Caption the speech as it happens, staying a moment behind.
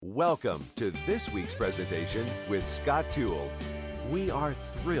Welcome to this week's presentation with Scott Toole. We are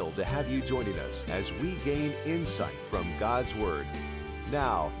thrilled to have you joining us as we gain insight from God's Word.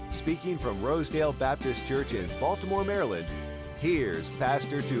 Now, speaking from Rosedale Baptist Church in Baltimore, Maryland, here's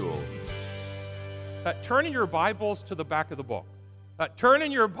Pastor Toole. Turn in your Bibles to the back of the book. Turn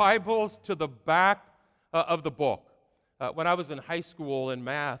in your Bibles to the back of the book. When I was in high school in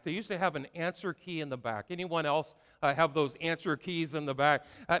math, they used to have an answer key in the back. Anyone else have those answer keys in the back?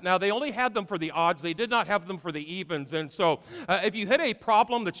 Now, they only had them for the odds. They did not have them for the evens. And so if you hit a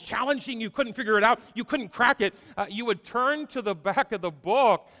problem that's challenging, you couldn't figure it out, you couldn't crack it, you would turn to the back of the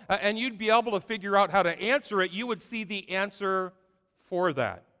book and you'd be able to figure out how to answer it. You would see the answer for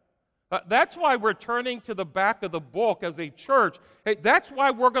that. That's why we're turning to the back of the book as a church. Hey, that's why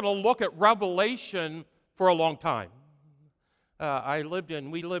we're going to look at Revelation for a long time.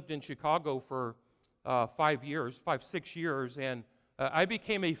 We lived in Chicago for 6 years, and I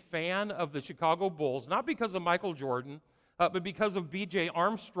became a fan of the Chicago Bulls, not because of Michael Jordan, but because of B.J.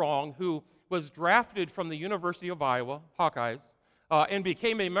 Armstrong, who was drafted from the University of Iowa, Hawkeyes, and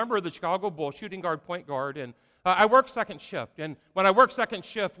became a member of the Chicago Bulls, shooting guard, point guard, and I worked second shift. And when I worked second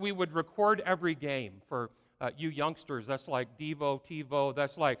shift, we would record every game for you youngsters. That's like Devo, TiVo,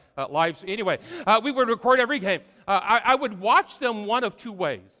 that's like live. Anyway, we would record every game. I would watch them one of two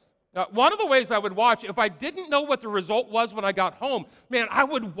ways. One of the ways I would watch, if I didn't know what the result was when I got home, man, I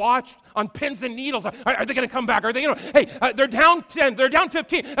would watch on pins and needles. Are they going to come back? Are they, hey, they're down 10, they're down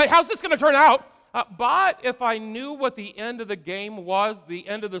 15. Hey, how's this going to turn out? But if I knew what the end of the game was, the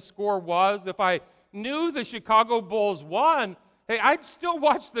end of the score was, if I knew the Chicago Bulls won, hey, I'd still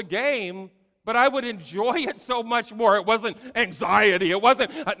watch the game, but I would enjoy it so much more. It wasn't anxiety. It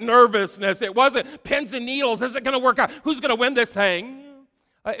wasn't nervousness. It wasn't pins and needles. Is it going to work out? Who's going to win this thing?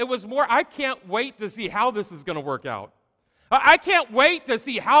 It was more, I can't wait to see how this is going to work out. I can't wait to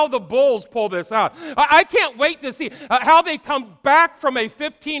see how the Bulls pull this out. I can't wait to see how they come back from a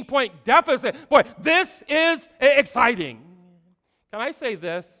 15-point deficit. Boy, this is exciting. Can I say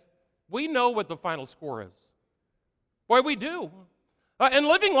this? We know what the final score is. Boy, we do. And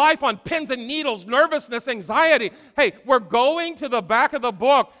living life on pins and needles, nervousness, anxiety, hey, we're going to the back of the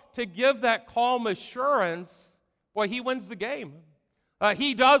book to give that calm assurance, boy, he wins the game.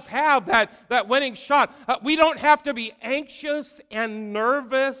 He does have that winning shot. We don't have to be anxious and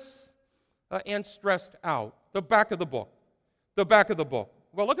nervous and stressed out. The back of the book. The back of the book.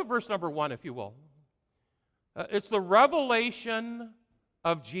 Well, look at verse number 1, if you will. It's the revelation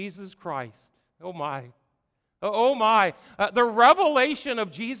of Jesus Christ. Oh, my. Oh my, the revelation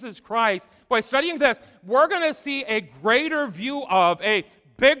of Jesus Christ. By studying this, we're going to see a greater view of, a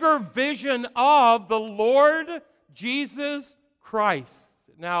bigger vision of the Lord Jesus Christ.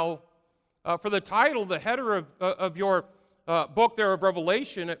 Now, for the title, the header of your book there of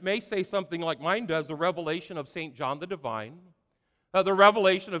Revelation, it may say something like mine does, the revelation of St. John the Divine. The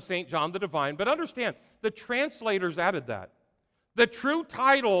revelation of St. John the Divine. But understand, the translators added that. The true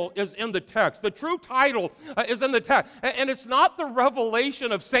title is in the text. The true title is in the text. And it's not the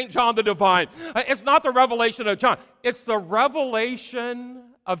revelation of St. John the Divine. It's not the revelation of John. It's the revelation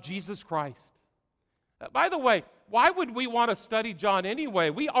of Jesus Christ. By the way, why would we want to study John anyway?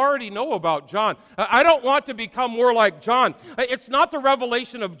 We already know about John. I don't want to become more like John. It's not the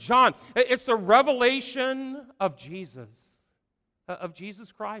revelation of John. It's the revelation of Jesus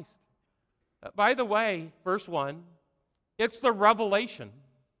Christ. By the way, verse 1, it's the revelation.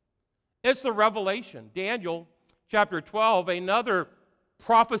 It's the revelation. Daniel chapter 12, another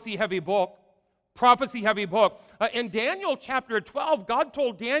prophecy-heavy book. Prophecy-heavy book. In Daniel chapter 12, God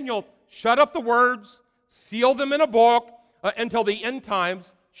told Daniel, shut up the words, seal them in a book until the end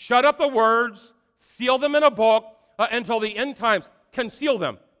times. Shut up the words, seal them in a book until the end times. Conceal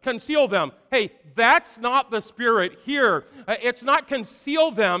them. Conceal them. Hey, that's not the spirit here. It's not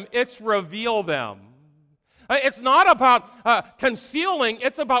conceal them, it's reveal them. It's not about concealing,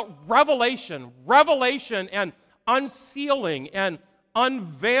 it's about revelation. Revelation and unsealing and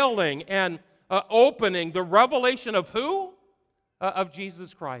unveiling and opening. The revelation of who? Of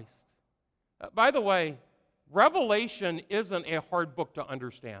Jesus Christ. By the way, Revelation isn't a hard book to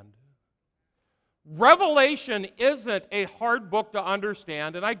understand. Revelation isn't a hard book to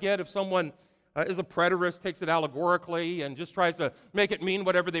understand, and I get if someone is a preterist, takes it allegorically, and just tries to make it mean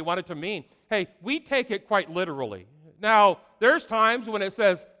whatever they want it to mean. Hey, we take it quite literally. Now, there's times when it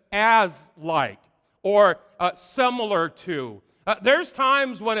says as like or similar to. There's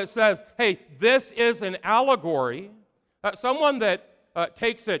times when it says, hey, this is an allegory. Someone that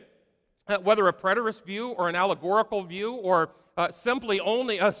takes it whether a preterist view or an allegorical view or simply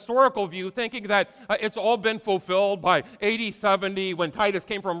only a historical view, thinking that it's all been fulfilled by AD 70 when Titus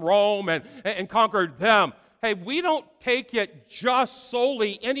came from Rome and conquered them. Hey, we don't take it just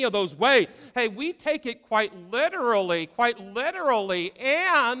solely any of those ways. Hey, we take it quite literally,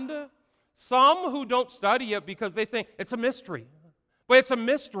 and some who don't study it because they think it's a mystery. Well, it's a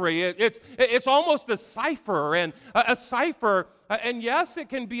mystery. It's almost a cipher, and a cipher, and yes, it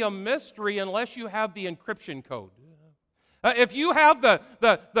can be a mystery unless you have the encryption code. If you have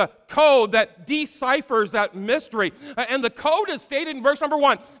the code that deciphers that mystery, and the code is stated in verse number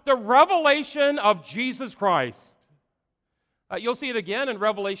 1, the revelation of Jesus Christ. You'll see it again in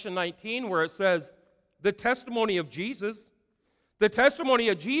Revelation 19 where it says, the testimony of Jesus. The testimony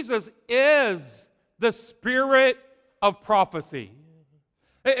of Jesus is the spirit of prophecy.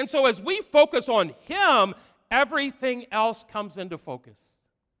 And so as we focus on Him, everything else comes into focus.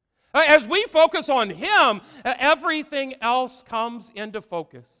 As we focus on Him, everything else comes into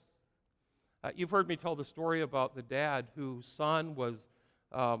focus. You've heard me tell the story about the dad whose son was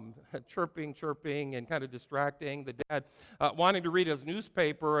chirping, and kind of distracting. The dad wanting to read his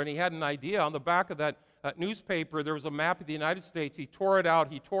newspaper, and he had an idea. On the back of that newspaper, there was a map of the United States. He tore it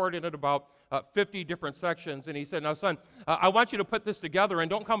out. He tore it into about 50 different sections, and he said, now son, I want you to put this together, and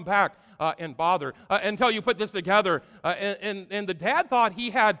don't come back and bother until you put this together. And the dad thought he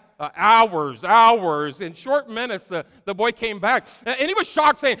had hours. In short minutes, the boy came back, and he was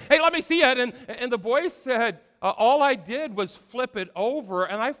shocked, saying, hey, let me see it. And the boy said, all I did was flip it over,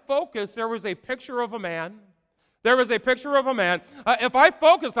 and I focused. There was a picture of a man. If I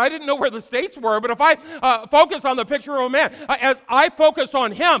focused, I didn't know where the states were, but if I focused on the picture of a man, as I focused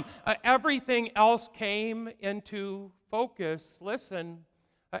on him, everything else came into focus. Listen,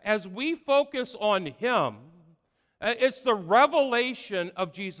 as we focus on Him, it's the revelation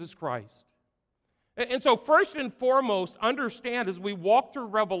of Jesus Christ. And so first and foremost, understand as we walk through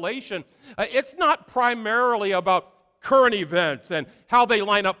Revelation, it's not primarily about current events and how they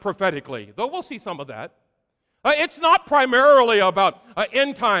line up prophetically, though we'll see some of that. It's not primarily about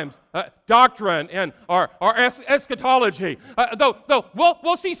end times doctrine and our eschatology, though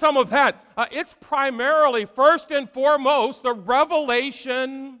we'll see some of that. It's primarily, first and foremost, the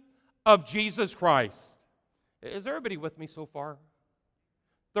revelation of Jesus Christ. Is everybody with me so far?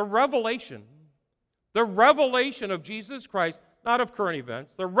 The revelation of Jesus Christ, not of current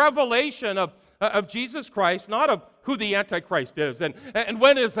events. The revelation of Jesus Christ, not of who the Antichrist is and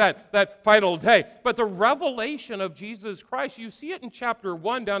when is that final day, but the revelation of Jesus Christ. You see it in chapter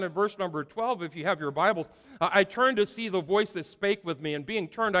 1 down in verse number 12 if you have your Bibles. I turned to see the voice that spake with me, and being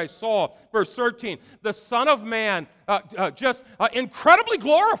turned I saw, verse 13, the Son of Man just incredibly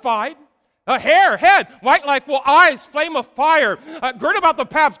glorified. Head, white like wool, eyes, flame of fire, girt about the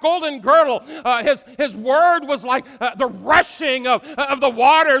paps, golden girdle. His word was like the rushing of the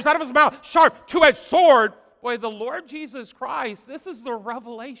waters out of his mouth, sharp, two-edged sword. Boy, the Lord Jesus Christ, this is the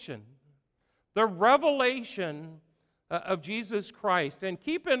revelation. The revelation of Jesus Christ. And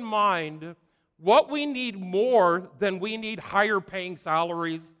keep in mind, what we need more than we need higher paying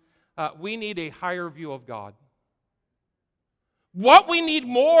salaries, we need a higher view of God. What we need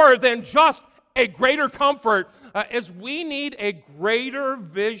more than just a greater comfort is we need a greater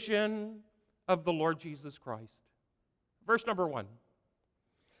vision of the Lord Jesus Christ. Verse number 1.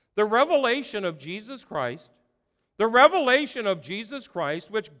 The revelation of Jesus Christ,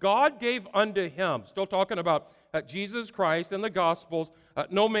 which God gave unto Him. Still talking about Jesus Christ and the Gospels.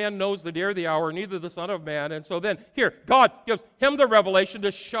 No man knows the day or the hour, neither the Son of Man. And so then here, God gives Him the revelation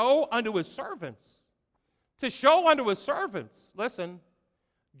to show unto His servants. Listen,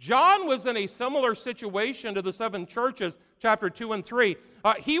 John was in a similar situation to the 7 churches, chapter 2 and 3.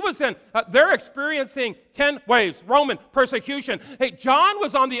 They're experiencing 10 waves, Roman persecution. Hey, John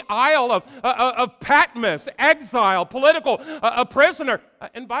was on the Isle of Patmos, exile, political, a prisoner.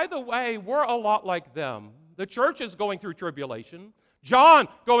 And by the way, we're a lot like them. The church is going through tribulation. John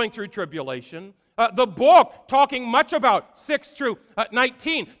going through tribulation. The book talking much about 6 through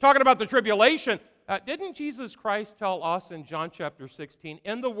 19, talking about the tribulation. Didn't Jesus Christ tell us in John chapter 16,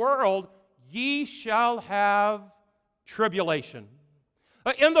 in the world ye shall have tribulation.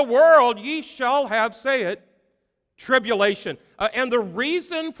 In the world ye shall have, say it, tribulation. And the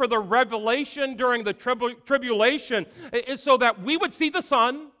reason for the revelation during the tribulation is so that we would see the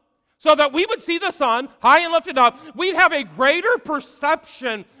sun, high and lifted up. We'd have a greater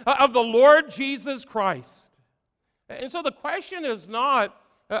perception of the Lord Jesus Christ. And so the question is not,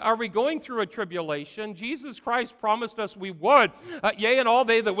 Are we going through a tribulation? Jesus Christ promised us we would. Yea, and all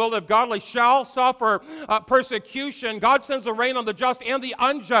they that will live godly shall suffer persecution. God sends the rain on the just and the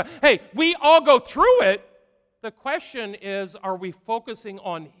unjust. Hey, we all go through it. The question is, are we focusing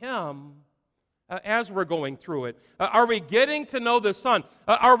on Him as we're going through it? Are we getting to know the Son?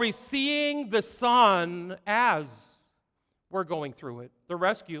 Are we seeing the Son as we're going through it? The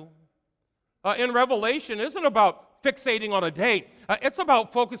rescue in Revelation isn't about fixating on a date. It's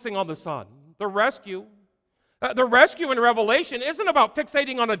about focusing on the Son. The rescue in Revelation isn't about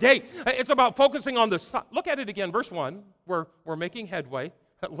fixating on a date. It's about focusing on the Son. Look at it again, verse 1. We're making headway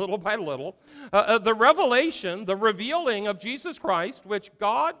little by little. The revelation, the revealing of Jesus Christ, which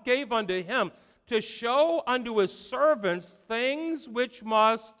God gave unto Him to show unto His servants things which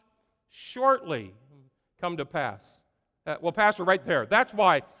must shortly come to pass. Well, Pastor, right there. That's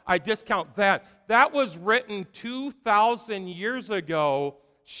why I discount that. That was written 2,000 years ago.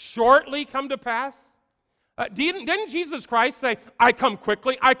 Shortly come to pass? Didn't Jesus Christ say, I come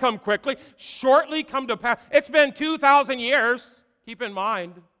quickly, I come quickly, shortly come to pass? It's been 2,000 years. Keep in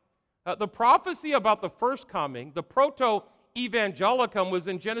mind, the prophecy about the first coming, the proto-evangelicum, was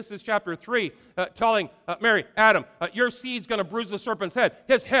in Genesis chapter 3, telling Mary, Adam, your seed's going to bruise the serpent's head.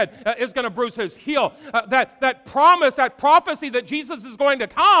 His head is going to bruise his heel. That promise, that prophecy that Jesus is going to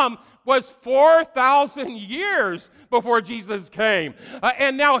come was 4,000 years before Jesus came.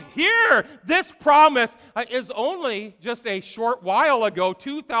 And now here, this promise is only just a short while ago,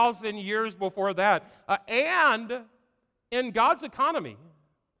 2,000 years before that. And in God's economy,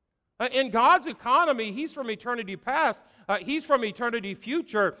 He's from eternity past. He's from eternity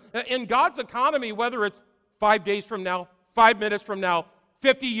future. In God's economy, whether it's 5 days from now, 5 minutes from now,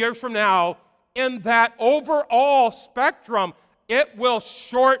 50 years from now, in that overall spectrum, it will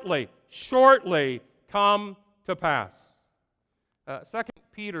shortly come to pass. 2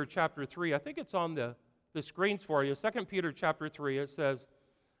 Peter chapter 3, I think it's on the screens for you. 2 Peter chapter 3, it says,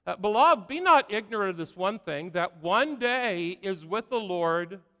 Beloved, be not ignorant of this one thing, that one day is with the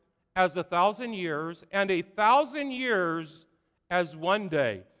Lord as 1,000 years, and 1,000 years as one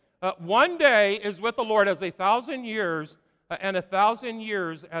day. One day is with the Lord as 1,000 years, and 1,000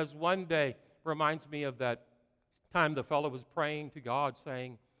 years as one day. Reminds me of that time the fellow was praying to God,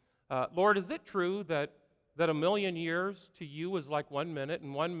 saying, Lord, is it true that 1,000,000 years to you is like 1 minute,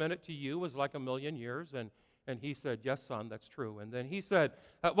 and 1 minute to you is like 1,000,000 years? And he said, yes, son, that's true. And then he said,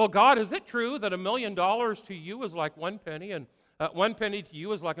 well, God, is it true that $1,000,000 to you is like 1 penny, and 1 penny to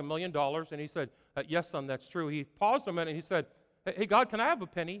you is like $1,000,000? And he said, yes, son, that's true. He paused a minute, and he said, hey, God, can I have a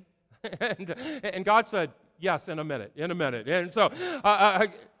penny? and God said, yes, in a minute. And so,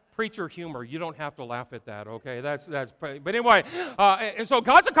 preacher humor, you don't have to laugh at that, okay? That's but anyway, and so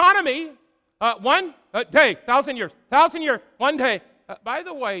God's economy, 1 day, 1,000 years, 1,000 years, 1 day. By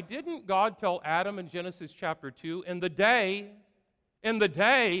the way, didn't God tell Adam in Genesis chapter 2, in the day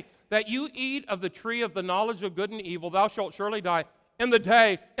that you eat of the tree of the knowledge of good and evil, thou shalt surely die. In the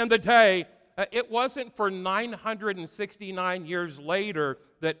day, it wasn't for 969 years later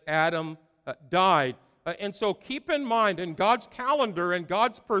that Adam died. And so keep in mind, in God's calendar and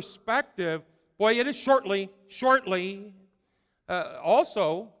God's perspective, boy, it is shortly.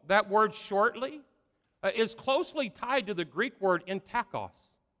 Also, that word shortly is closely tied to the Greek word entakos.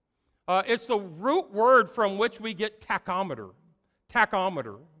 It's the root word from which we get tachometer.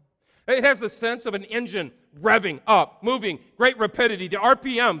 It has the sense of an engine revving up, moving, great rapidity. The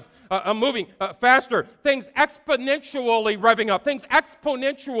RPMs moving faster. Things exponentially revving up. Things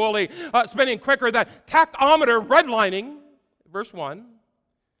exponentially spinning quicker. That tachometer redlining, verse 1,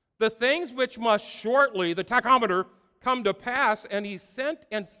 the things which must shortly, the tachometer, come to pass, and he sent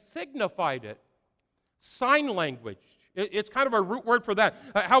and signified it. Sign language. It's kind of a root word for that.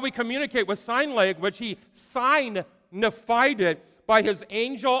 How we communicate with sign language, he signified it by his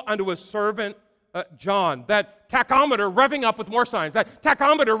angel unto his servant John. That tachometer revving up with more signs. That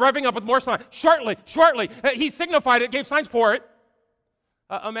tachometer revving up with more signs. Shortly. He signified it, gave signs for it.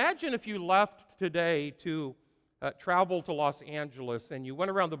 Imagine if you left today to travel to Los Angeles and you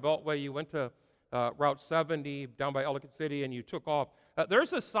went around the Beltway, you went to Route 70 down by Ellicott City, and you took off.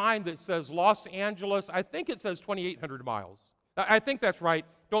 There's a sign that says Los Angeles. I think it says 2,800 miles. I think that's right.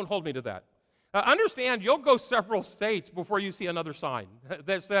 Don't hold me to that. Understand, you'll go several states before you see another sign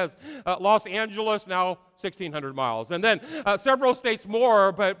that says Los Angeles, now 1,600 miles. And then several states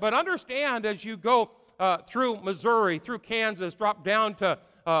more, but understand as you go through Missouri, through Kansas, drop down to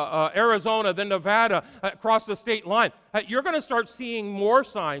Arizona, then Nevada, across the state line, you're going to start seeing more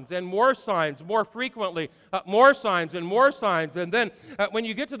signs and more signs more frequently, more signs and more signs. And then when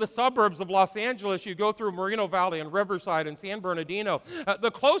you get to the suburbs of Los Angeles, you go through Moreno Valley and Riverside and San Bernardino,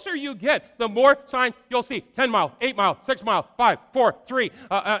 the closer you get, the more signs you'll see. 10 mile, 8 mile, 6 mile, 5, 4, 3,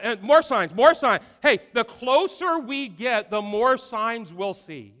 and more signs, more signs. Hey, the closer we get, the more signs we'll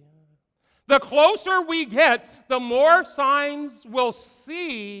see. The closer we get, the more signs we'll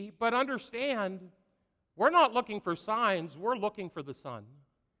see. But understand, we're not looking for signs, we're looking for the Son.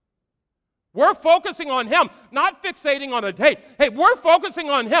 We're focusing on Him, not fixating on a date. Hey, we're focusing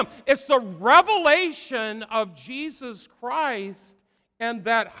on Him. It's the revelation of Jesus Christ, and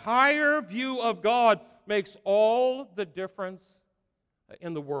that higher view of God makes all the difference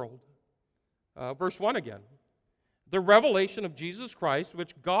in the world. Verse 1 again. The revelation of Jesus Christ,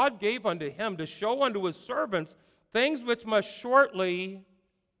 which God gave unto Him to show unto His servants things which must shortly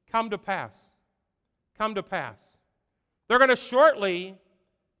come to pass. Come to pass. They're going to shortly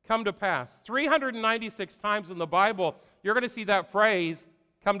come to pass. 396 times in the Bible, you're going to see that phrase,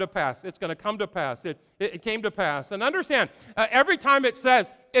 come to pass. It's going to come to pass. It came to pass. And understand, every time it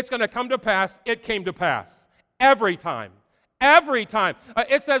says it's going to come to pass, it came to pass. Every time. Every time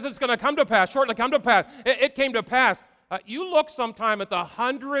it says it's going to come to pass, shortly come to pass, it came to pass. You look sometime at the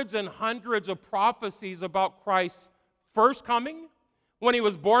hundreds and hundreds of prophecies about Christ's first coming, when He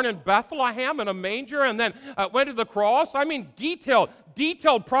was born in Bethlehem in a manger and then went to the cross. I mean,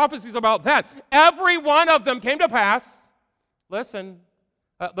 detailed prophecies about that. Every one of them came to pass. Listen,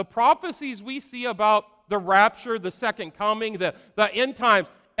 the prophecies we see about the rapture, the second coming, the end times,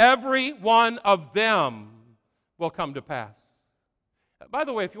 every one of them will come to pass. By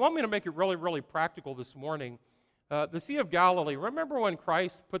the way, if you want me to make it really, really practical this morning, the Sea of Galilee, remember when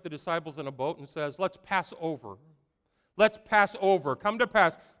Christ put the disciples in a boat and says, let's pass over. Let's pass over. Come to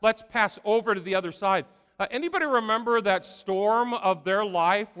pass. Let's pass over to the other side. Anybody remember that storm of their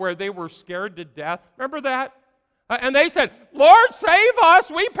life where they were scared to death? Remember that? And they said, Lord, save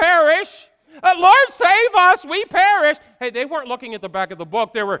us, we perish. Lord, save us, we perish. Hey, they weren't looking at the back of the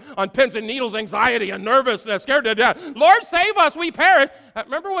book. They were on pins and needles, anxiety and nervousness, scared to death. Lord, save us, we perish.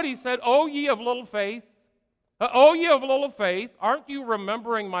 Remember what He said? O ye of little faith. O ye of little faith, aren't you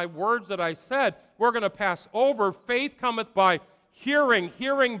remembering my words that I said? We're going to pass over. Faith cometh by hearing,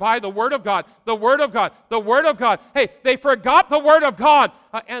 hearing by the Word of God, the Word of God, the Word of God. Hey, they forgot the Word of God.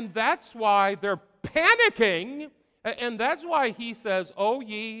 And that's why they're panicking. And that's why He says, O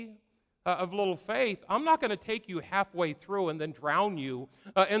ye of little faith, I'm not going to take you halfway through and then drown you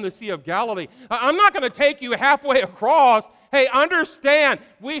in the Sea of Galilee. I'm not going to take you halfway across. Hey, understand,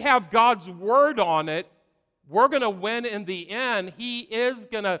 we have God's Word on it. We're going to win in the end. He is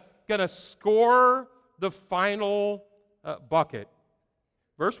going to score the final bucket.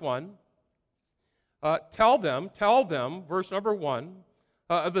 Verse 1, tell them, verse number 1,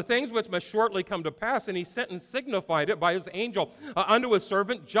 of the things which must shortly come to pass, and He sent and signified it by His angel unto His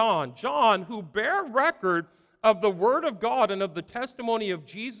servant John. John, who bare record of the Word of God and of the testimony of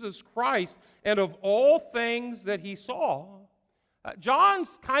Jesus Christ and of all things that he saw.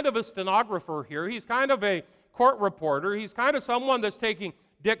 John's kind of a stenographer here. He's kind of a court reporter. He's kind of someone that's taking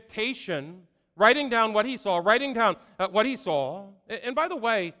dictation, writing down what he saw, writing down what he saw. And by the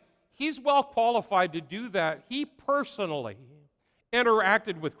way, he's well qualified to do that. He personally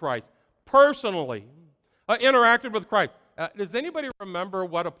interacted with Christ. Personally interacted with Christ. Does anybody remember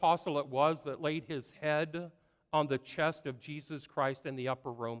what apostle it was that laid his head on the chest of Jesus Christ in the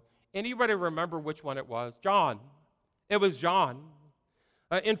upper room? Anybody remember which one it was? John. It was John.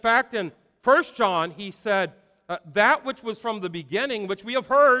 In fact, in 1 John, he said, that which was from the beginning, which we have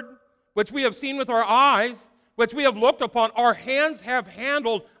heard, which we have seen with our eyes, which we have looked upon, our hands have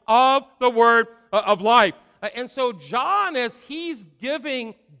handled of the word of life. And so John, as he's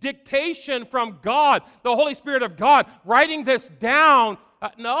giving dictation from God, the Holy Spirit of God, writing this down,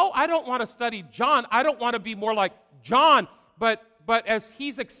 no, I don't want to study John. I don't want to be more like John. But as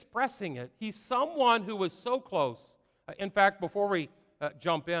he's expressing it, he's someone who was so close. In fact, before we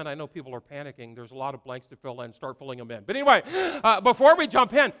jump in, I know people are panicking. There's a lot of blanks to fill in. Start filling them in. But anyway, before we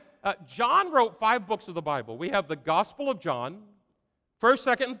jump in, John wrote 5 books of the Bible. We have the Gospel of John,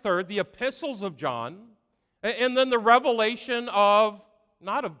 1st, 2nd, and 3rd, the epistles of John, and then the revelation of,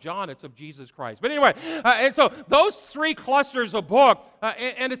 not of John, it's of Jesus Christ. But anyway, and so those 3 clusters of book,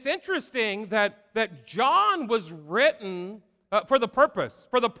 and it's interesting that John was written for the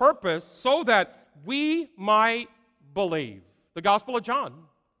purpose so that we might believe. The Gospel of John.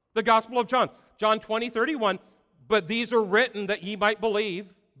 The Gospel of John. John 20:31, but these are written that ye might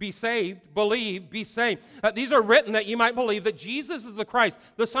believe be saved, believe, be saved. These are written that ye might believe that Jesus is the Christ,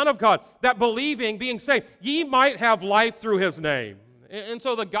 the Son of God, that believing, being saved, ye might have life through his name. And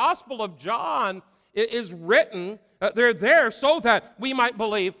so the Gospel of John is written, they're there so that we might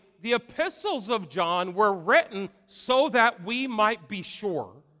believe. The epistles of John were written so that we might be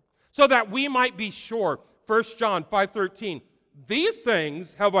sure. So that we might be sure. 1 John 5:13, these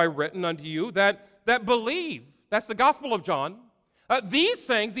things have I written unto you that believe. That's the Gospel of John. These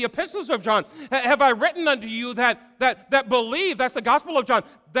things, the epistles of John, have I written unto you that believe, that's the Gospel of John,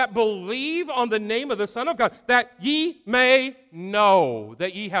 that believe on the name of the Son of God, that ye may know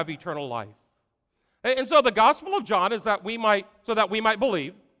that ye have eternal life. And so the Gospel of John is so that we might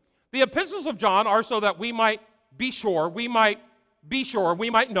believe. The epistles of John are so that we might be sure, we might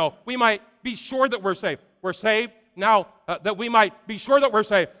know, we might be sure that we're saved. We're saved now that we might be sure that we're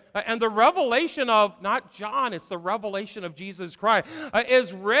saved. And the revelation of, not John, it's the revelation of Jesus Christ,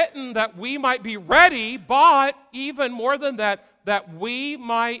 is written that we might be ready, but even more than that, that we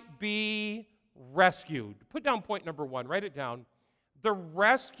might be rescued. Put down point number 1, write it down. The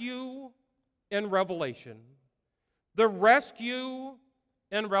rescue in Revelation. The rescue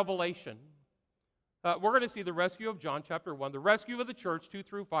in Revelation. We're going to see the rescue of John, chapter 1, the rescue of the church, 2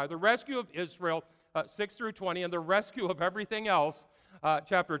 through 5, the rescue of Israel, 6 through 20, and the rescue of everything else,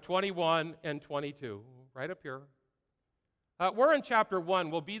 chapter 21 and 22, right up here. We're in chapter 1.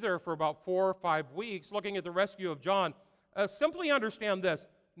 We'll be there for about 4 or 5 weeks looking at the rescue of John. Simply understand this.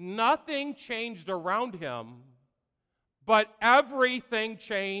 Nothing changed around him, but everything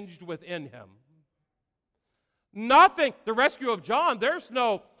changed within him. Nothing. The rescue of John, there's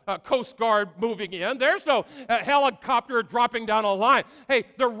no Coast Guard moving in. There's no helicopter dropping down a line. Hey,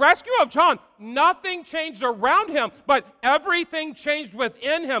 the rescue of John, nothing changed around him, but everything changed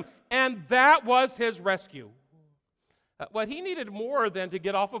within him, and that was his rescue. What he needed more than to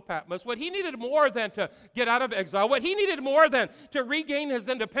get off of Patmos, what he needed more than to get out of exile, what he needed more than to regain his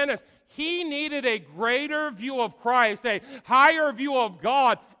independence, he needed a greater view of Christ, a higher view of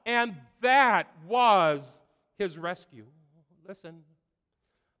God, and that was his rescue. Listen.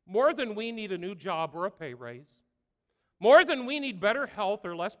 More than we need a new job or a pay raise, more than we need better health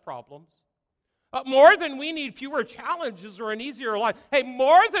or less problems, more than we need fewer challenges or an easier life, hey,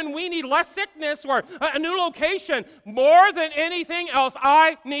 more than we need less sickness or a new location, more than anything else,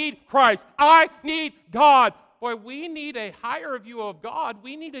 I need Christ. I need God. Boy, we need a higher view of God.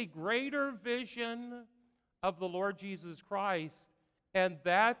 We need a greater vision of the Lord Jesus Christ, and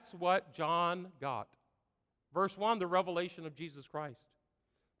that's what John got. Verse 1, the revelation of Jesus Christ.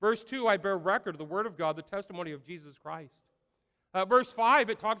 Verse 2, I bear record of the Word of God, the testimony of Jesus Christ. Verse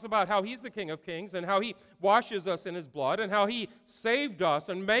 5, it talks about how He's the King of Kings and how He washes us in His blood and how He saved us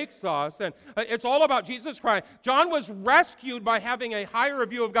and makes us. And it's all about Jesus Christ. John was rescued by having a higher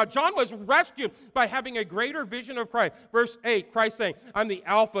view of God. John was rescued by having a greater vision of Christ. Verse 8, Christ saying, I'm the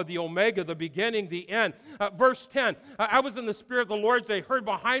Alpha, the Omega, the beginning, the end. Verse 10, I was in the Spirit of the Lord. They heard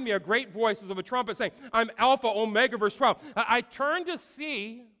behind me a great voice as of a trumpet saying, I'm Alpha, Omega. Verse 12, I turned to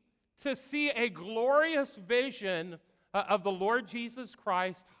see a glorious vision of the Lord Jesus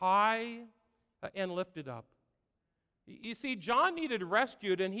Christ high and lifted up. You see, John needed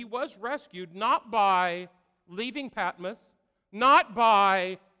rescued, and he was rescued not by leaving Patmos, not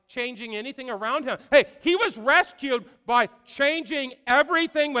by changing anything around him. Hey, he was rescued by changing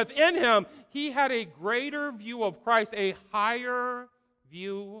everything within him. He had a greater view of Christ, a higher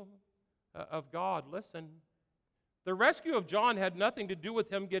view of God. Listen, the rescue of John had nothing to do with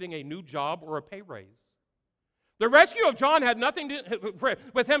him getting a new job or a pay raise. The rescue of John had nothing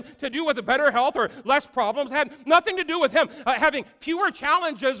with him to do with a better health or less problems. It had nothing to do with him having fewer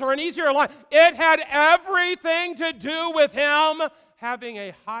challenges or an easier life. It had everything to do with him having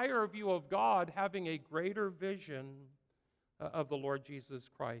a higher view of God, having a greater vision of the Lord Jesus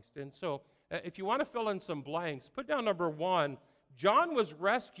Christ. And so, if you want to fill in some blanks, put down number 1, John was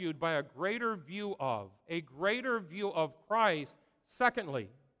rescued by a greater view of Christ. Secondly,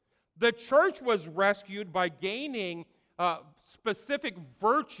 the church was rescued by gaining specific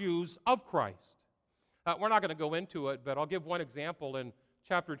virtues of Christ. We're not going to go into it, but I'll give one example in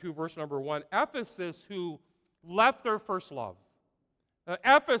chapter 2, verse number 1. Ephesus, who left their first love.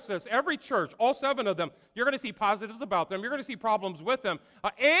 Ephesus, every church, all 7 of them, you're going to see positives about them. You're going to see problems with them.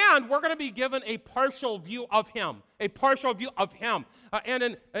 And we're going to be given a partial view of Him. A partial view of Him.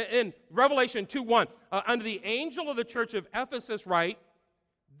 And in Revelation 2:1, unto the angel of the church of Ephesus write,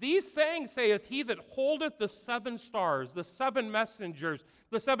 These sayings saith he that holdeth the 7 stars, the 7 messengers,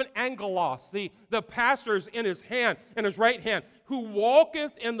 the 7 angelos, the pastors in his hand, in his right hand, who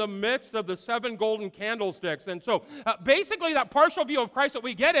walketh in the midst of the 7 golden candlesticks. And so basically that partial view of Christ that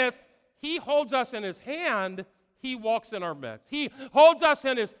we get is he holds us in his hand, he walks in our midst. He holds us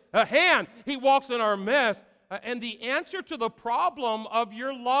in his hand, he walks in our midst. And the answer to the problem of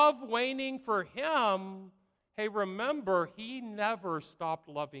your love waning for him, hey, remember, he never stopped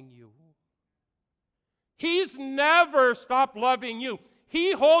loving you. He's never stopped loving you.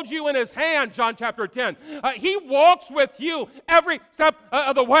 He holds you in his hand, John chapter 10. He walks with you every step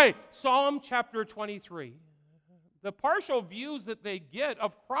of the way. Psalm chapter 23. The partial views that they get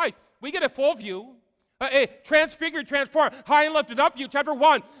of Christ, we get a full view, a transfigured, transformed, high and lifted up view, chapter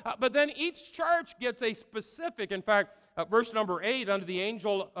 1. But then each church gets a specific, in fact, verse number 8, unto the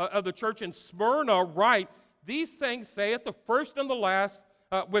angel of the church in Smyrna write, these things saith the first and the last,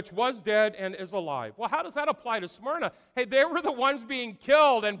 which was dead and is alive. Well, how does that apply to Smyrna? Hey, they were the ones being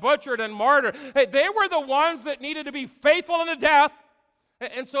killed and butchered and martyred. Hey, they were the ones that needed to be faithful unto death.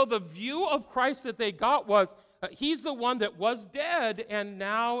 And so the view of Christ that they got was, he's the one that was dead and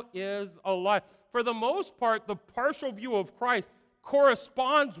now is alive. For the most part, the partial view of Christ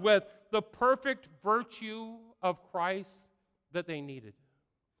corresponds with the perfect virtue of Christ that they needed.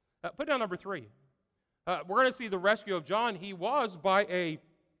 Put down number 3. We're going to see the rescue of John. He was by a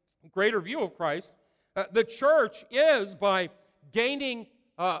greater view of Christ. The church is by gaining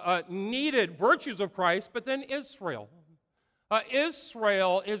needed virtues of Christ, but then Israel.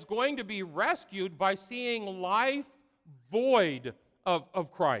 Israel is going to be rescued by seeing life void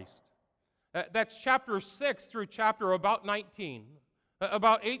of Christ. That's chapter 6 through chapter about 19.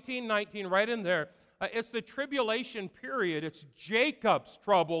 About 18, 19, right in there. It's the tribulation period. It's Jacob's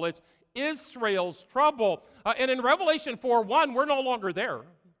trouble. It's Israel's trouble. And in Revelation 4:1, we're no longer there.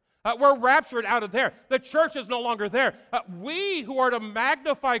 We're raptured out of there. The church is no longer there. We who are to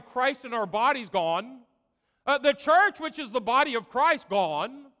magnify Christ in our bodies, gone. The church, which is the body of Christ,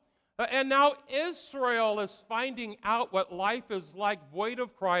 gone. And now Israel is finding out what life is like void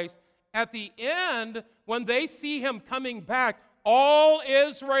of Christ. At the end, when they see him coming back, all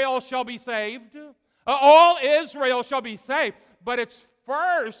Israel shall be saved. All Israel shall be saved. But it's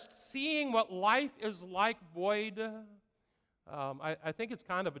first seeing what life is like void. I think it's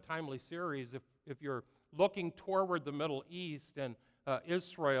kind of a timely series if you're looking toward the Middle East and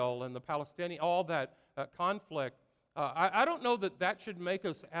Israel and the Palestinian, all that conflict. I don't know that should make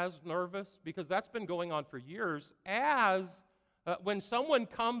us as nervous, because that's been going on for years, as when someone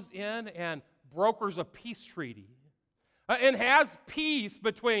comes in and brokers a peace treaty and has peace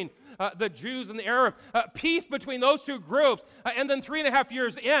between the Jews and the Arabs, peace between those two groups, and then 3.5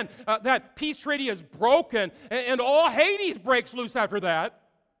 years in, that peace treaty is broken, and all Hades breaks loose after that.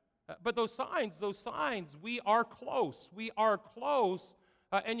 But those signs, we are close. We are close.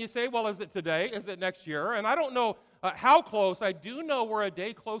 And you say, well, is it today? Is it next year? And I don't know how close. I do know we're a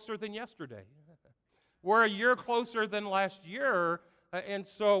day closer than yesterday. We're a year closer than last year. And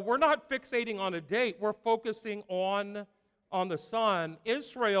so we're not fixating on a date. We're focusing on the Son.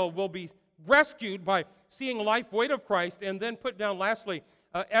 Israel will be rescued by seeing life void of Christ. And then put down lastly,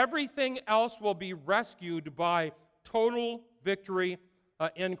 everything else will be rescued by total victory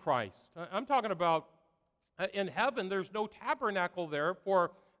in Christ. I'm talking about in heaven, there's no tabernacle there, for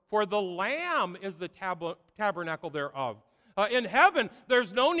the Lamb is the tabernacle thereof. In heaven,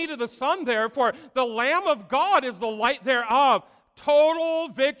 there's no need of the sun there, for the Lamb of God is the light thereof. Total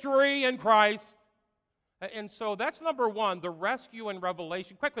victory in Christ. And so that's number 1, the rescue in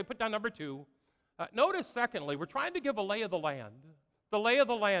Revelation. Quickly, put down number 2. Notice, secondly, we're trying to give a lay of the land. The lay of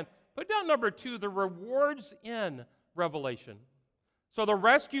the land. Put down number 2, the rewards in Revelation. So the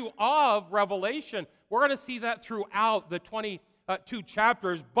rescue of Revelation, we're going to see that throughout the 22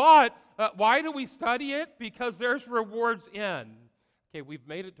 chapters. But why do we study it? Because there's rewards in. Okay, we've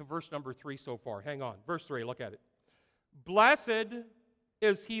made it to verse number 3 so far. Hang on. Verse 3, look at it. Blessed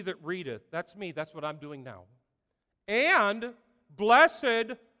is he that readeth. That's me. That's what I'm doing now. And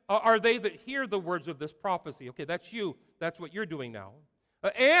blessed are they that hear the words of this prophecy. Okay, that's you. That's what you're doing now.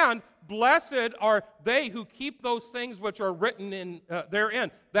 And blessed are they who keep those things which are written in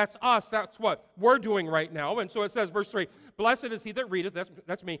therein. That's us. That's what we're doing right now. And so it says, verse 3, blessed is he that readeth,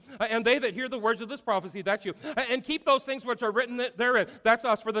 that's me, and they that hear the words of this prophecy, that's you, and keep those things which are written therein. That's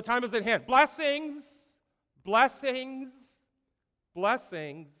us, for the time is at hand. Blessings, blessings,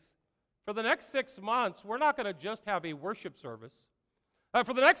 blessings. For the next 6 months, we're not going to just have a worship service.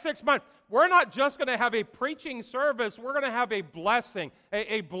 For the next 6 months, we're not just going to have a preaching service, we're going to have a blessing,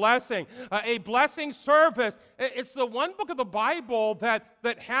 a blessing service. It's the one book of the Bible that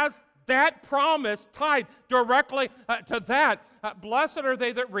has that promise tied directly to that. Blessed are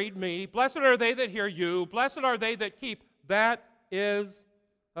they that read me, blessed are they that hear you, blessed are they that keep. That is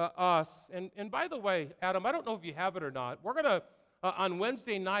us. And by the way, Adam, I don't know if you have it or not, we're going to, on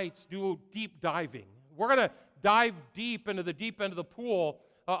Wednesday nights, do deep diving. We're going to dive deep into the deep end of the pool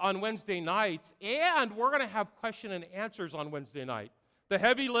on Wednesday nights, and we're going to have question and answers on Wednesday night. The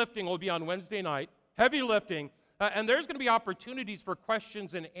heavy lifting will be on Wednesday night, heavy lifting, and there's going to be opportunities for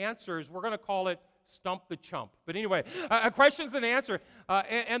questions and answers. We're going to call it Stump the Chump. But anyway, questions and answers.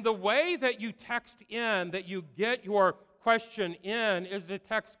 And the way that you text in, that you get your question in, is to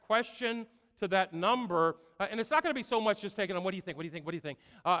text question to that number. And it's not going to be so much just taking on, what do you think, what do you think, what do you think?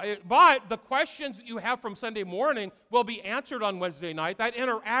 But the questions that you have from Sunday morning will be answered on Wednesday night. That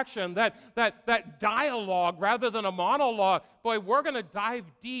interaction, that dialogue rather than a monologue. Boy, we're going to dive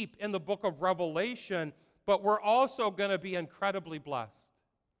deep in the book of Revelation, but we're also going to be incredibly blessed.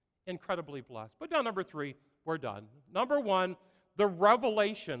 Incredibly blessed. Put down number 3, we're done. Number 1, the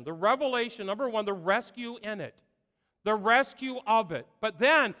revelation. The revelation, number 1, the rescue in it. The rescue of it. But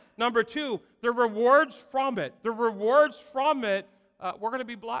then, number 2, the rewards from it. The rewards from it, we're going to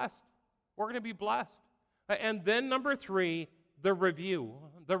be blessed. We're going to be blessed. And then number 3, the review.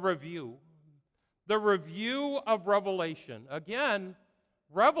 The review. The review of Revelation. Again,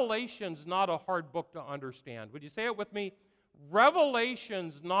 Revelation's not a hard book to understand. Would you say it with me?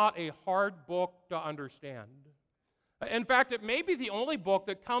 Revelation's not a hard book to understand. In fact, it may be the only book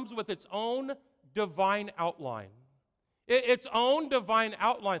that comes with its own divine outline. Its own divine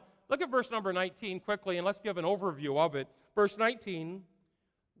outline. Look at verse number 19 quickly, and let's give an overview of it. Verse 19,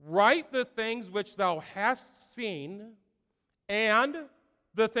 write the things which thou hast seen, and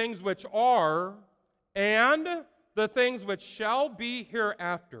the things which are, and the things which shall be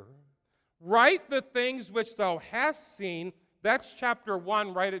hereafter. Write the things which thou hast seen. That's chapter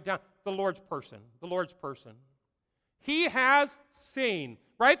 1, write it down. The Lord's person. The Lord's person. He has seen.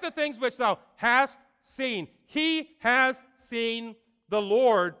 Write the things which thou hast seen. He has seen the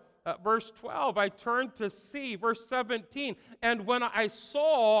Lord. Verse 12, I turned to see. Verse 17, and when I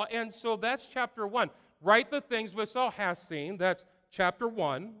saw, and so that's chapter 1. Write the things which thou hast seen. That's chapter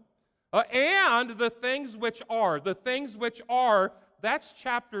 1. And the things which are. The things which are, that's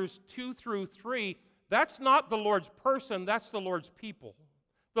chapters 2 through 3. That's not the Lord's person, that's the Lord's people.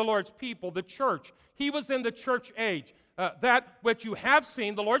 The Lord's people, the church. He was in the church age. That which you have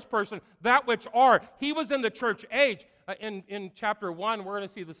seen, the Lord's person, that which are. He was in the church age. In chapter 1, we're going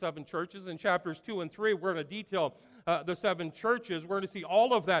to see the 7 churches. In chapters 2 and 3, we're going to detail the 7 churches. We're going to see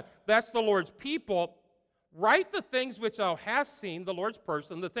all of that. That's the Lord's people. Write the things which thou hast seen, the Lord's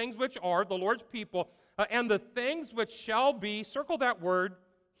person, the things which are, the Lord's people, and the things which shall be, circle that word,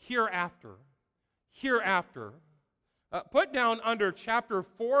 hereafter. Hereafter. Put down under chapter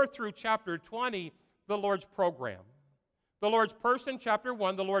 4 through chapter 20, the Lord's program. The Lord's person, chapter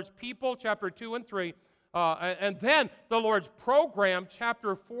 1, the Lord's people, chapter 2 and 3, and then the Lord's program,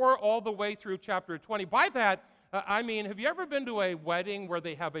 chapter 4 all the way through chapter 20. By that, I mean, have you ever been to a wedding where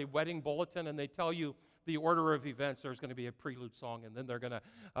they have a wedding bulletin and they tell you the order of events? There's going to be a prelude song, and then they're going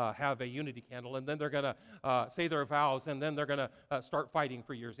to have a unity candle, and then they're going to say their vows, and then they're going to start fighting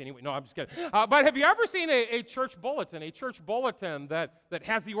for years. Anyway, no, I'm just kidding. But have you ever seen a church bulletin that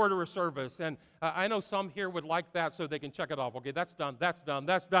has the order of service? And I know some here would like that so they can check it off. Okay, that's done, that's done,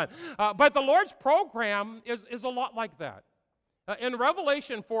 that's done. But the Lord's program is a lot like that. In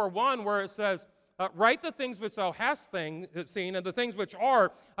Revelation 4:1, where it says, write the things which thou hast seen, and the things which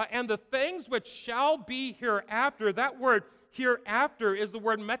are, and the things which shall be hereafter. That word hereafter is the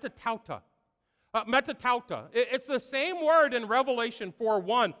word metatauta. Metatauta. It's the same word in Revelation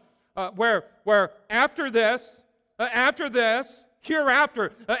 4:1, where after this,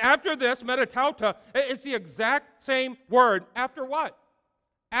 hereafter, after this, metatauta, it's the exact same word. After what?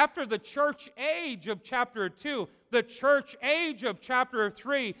 After the church age of chapter 2, the church age of chapter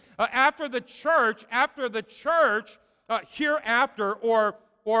 3, after the church, hereafter,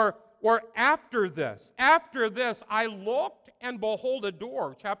 or after this. After this, I looked and behold a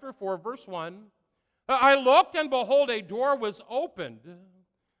door. Chapter 4, verse 1. I looked and behold a door was opened.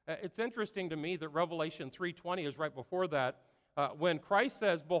 It's interesting to me that Revelation 3:20 is right before that, when Christ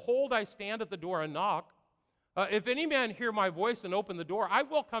says, behold, I stand at the door and knock. If any man hear my voice and open the door, I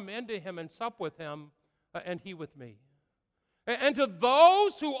will come into him and sup with him, and he with me. And to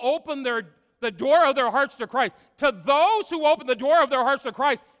those who open the door of their hearts to Christ, to those who open the door of their hearts to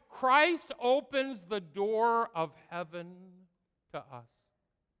Christ, Christ opens the door of heaven to us.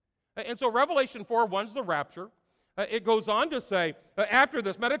 And so Revelation 4:1's the rapture. It goes on to say, after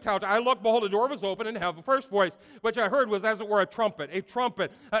this, metatauta, I looked, behold, a door was open in heaven. The first voice which I heard was as it were a trumpet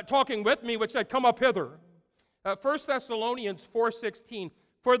talking with me, which said, come up hither. 1 Thessalonians 4:16,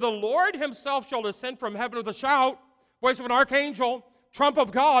 for the Lord himself shall descend from heaven with a shout, voice of an archangel, trump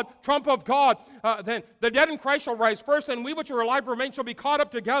of God, trump of God. Then the dead in Christ shall rise first, and we which are alive remain shall be caught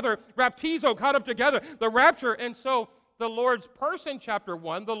up together, baptizo, caught up together, the rapture. And so the Lord's person, chapter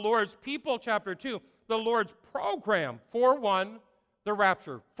 1, the Lord's people, chapter 2, the Lord's program, 4:1, the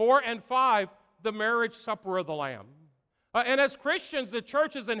rapture, 4 and 5, the marriage supper of the Lamb. And as Christians, the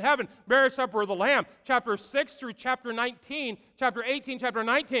church is in heaven, marriage supper of the Lamb. Chapter 6 through chapter 19, chapter 18, chapter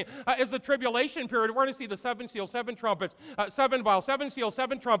 19 is the tribulation period. We're going to see the 7 seals, 7 trumpets, 7 vials, 7 seals,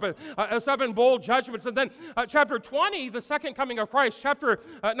 7 trumpets, 7 bowl judgments. And then chapter 20, the second coming of Christ. Chapter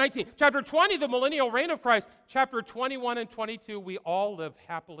 19, chapter 20, the millennial reign of Christ. Chapter 21 and 22, we all live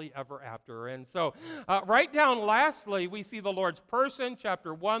happily ever after. And so right down lastly, we see the Lord's person.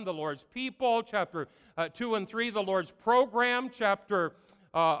 Chapter 1, the Lord's people. Chapter 2 and 3, the Lord's program, chapter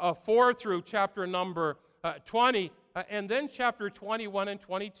 4 through chapter number 20, and then chapter 21 and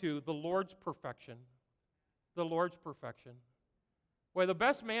 22, the Lord's perfection. The Lord's perfection. Well, the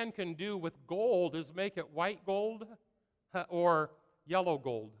best man can do with gold is make it white gold or yellow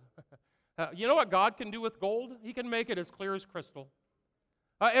gold. You know what God can do with gold? He can make it as clear as crystal.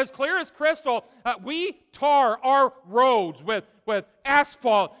 As clear as crystal, we tar our roads with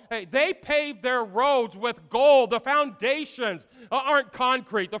asphalt. They pave their roads with gold. The foundations aren't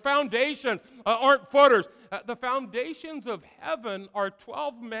concrete. The foundations aren't footers. The foundations of heaven are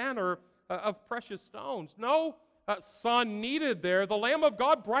 12 manner of precious stones. No sun needed there. The Lamb of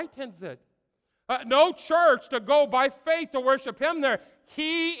God brightens it. No church to go by faith to worship Him there.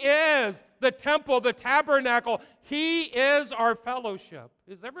 He is the temple, the tabernacle. He is our fellowship.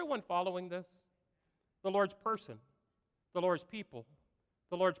 Is everyone following this? The Lord's person, the Lord's people,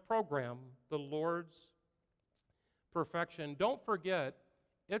 the Lord's program, the Lord's perfection. Don't forget,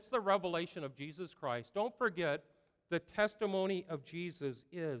 it's the revelation of Jesus Christ. Don't forget, the testimony of Jesus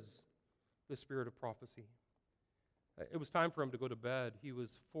is the spirit of prophecy. It was time for him to go to bed. He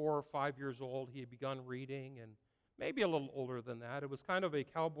was 4 or 5 years old. He had begun reading, and maybe a little older than that. It was kind of a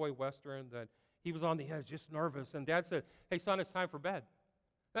cowboy western that he was on the edge, just nervous. And Dad said, hey, son, it's time for bed.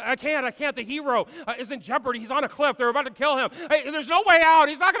 I can't. The hero is in jeopardy. He's on a cliff. They're about to kill him. Hey, there's no way out.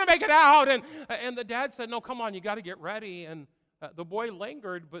 He's not going to make it out. And the dad said, no, come on, you got to get ready. And the boy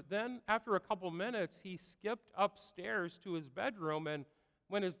lingered, but then after a couple minutes, he skipped upstairs to his bedroom. And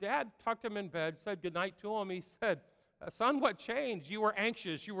when his dad tucked him in bed, said goodnight to him, he said, son, what changed? You were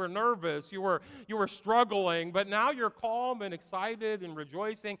anxious, you were nervous, you were struggling, but now you're calm and excited and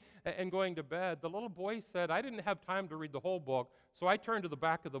rejoicing and going to bed. The little boy said, I didn't have time to read the whole book, so I turned to the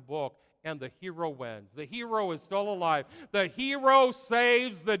back of the book, and the hero wins. The hero is still alive. The hero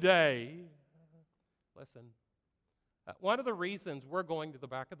saves the day. Listen, one of the reasons we're going to the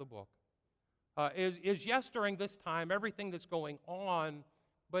back of the book is yes, during this time, everything that's going on,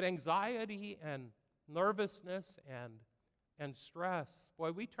 but anxiety and nervousness and stress.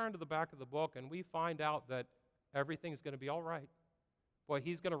 Boy, we turn to the back of the book and we find out that everything's going to be all right. Boy,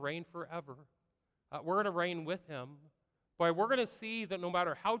 He's going to reign forever. We're going to reign with Him. Boy, we're going to see that no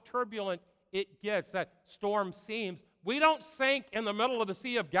matter how turbulent it gets, that storm seems, we don't sink in the middle of the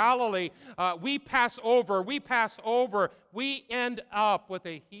Sea of Galilee. We pass over. We end up with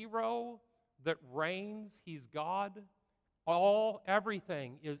a hero that reigns. He's God.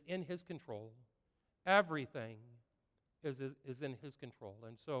 Everything is in His control. Everything is in His control.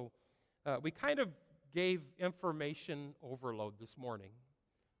 And so we kind of gave information overload this morning.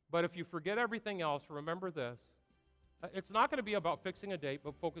 But if you forget everything else, remember this. It's not going to be about fixing a date,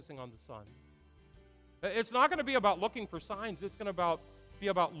 but focusing on the Son. It's not going to be about looking for signs. It's going to be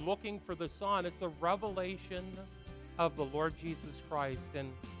about looking for the Son. It's the revelation of the Lord Jesus Christ.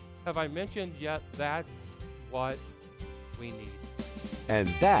 And have I mentioned yet, that's what we need. And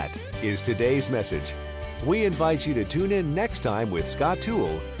that is today's message. We invite you to tune in next time with Scott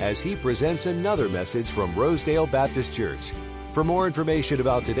Toole as he presents another message from Rosedale Baptist Church. For more information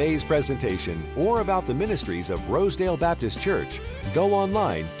about today's presentation or about the ministries of Rosedale Baptist Church, go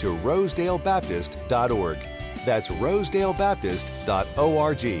online to rosedalebaptist.org. That's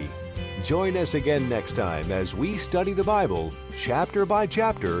rosedalebaptist.org. Join us again next time as we study the Bible chapter by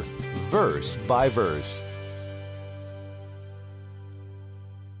chapter, verse by verse.